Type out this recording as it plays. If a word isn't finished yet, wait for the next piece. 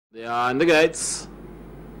They are in the gates.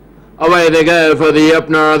 Away they go for the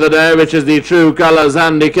opener of the day, which is the True Colours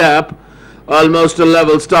Handicap. Almost a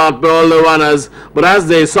level start by all the runners, but as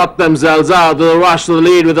they sort themselves out, they'll rush to the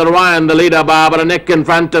lead with Orion, the leader, by about a neck in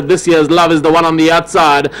front of This Year's Love is the one on the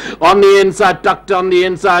outside. On the inside, tucked on the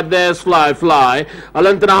inside, there's Fly. A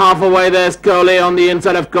length and a half away, there's Coley. On the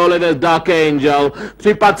inside of Coley, there's Dark Angel.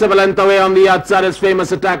 3/4 of a length away on the outside is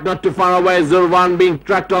Famous Attack. Not too far away, Zurvan being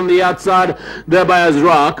tracked on the outside, thereby as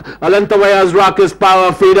Rock. A length away as Rock is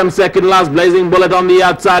Power Freedom. Second last, Blazing Bullet on the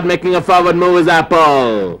outside, making a forward move is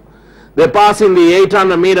Apple. They're passing the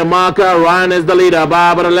 800-meter marker. Ryan is the leader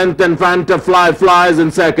by about a length in front of Fly is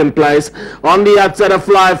in second place. On the outside of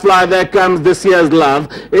Fly, there comes This Year's Love.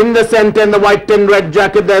 In the center, in the white and red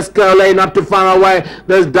jacket, there's Curley. Not too far away,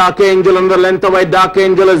 there's Dark Angel. On the length away, Dark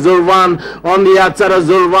Angel is Zurvan. On the outside of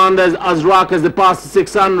Zurvan, there's Azrak as they pass the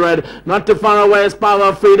 600. Not too far away is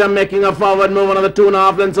Power Freedom, making a forward move. Another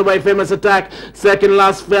 2.5 lengths away, Famous Attack. Second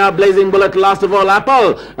last, Blazing Bullet. Last of all,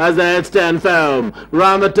 Apple as the heads stand firm.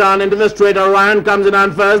 Round the turn into the straight, Orion comes in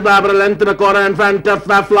on first by about a length and a quarter in front of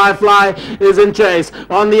Fly is in chase.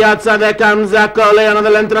 On the outside there comes Coley. Another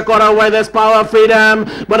length and a quarter away, there's Power Freedom,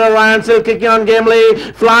 but Orion still kicking on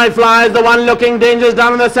gamely. Fly is the one looking dangerous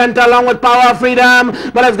down in the center along with Power Freedom,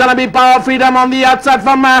 but it's gonna be Power Freedom on the outside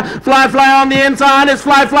from Fly on the inside. It's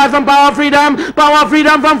Fly from Power Freedom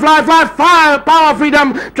from Fly. Power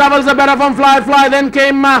Freedom travels the better from Fly. Then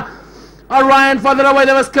came Orion. Further away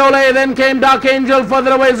there was Coley, then came Dark Angel.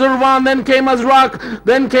 Further away Zurvan, then came Azrak,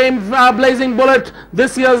 then came Blazing Bullet.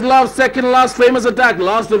 This Year's Love, second last, Famous Attack.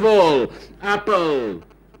 Last of all, Apple.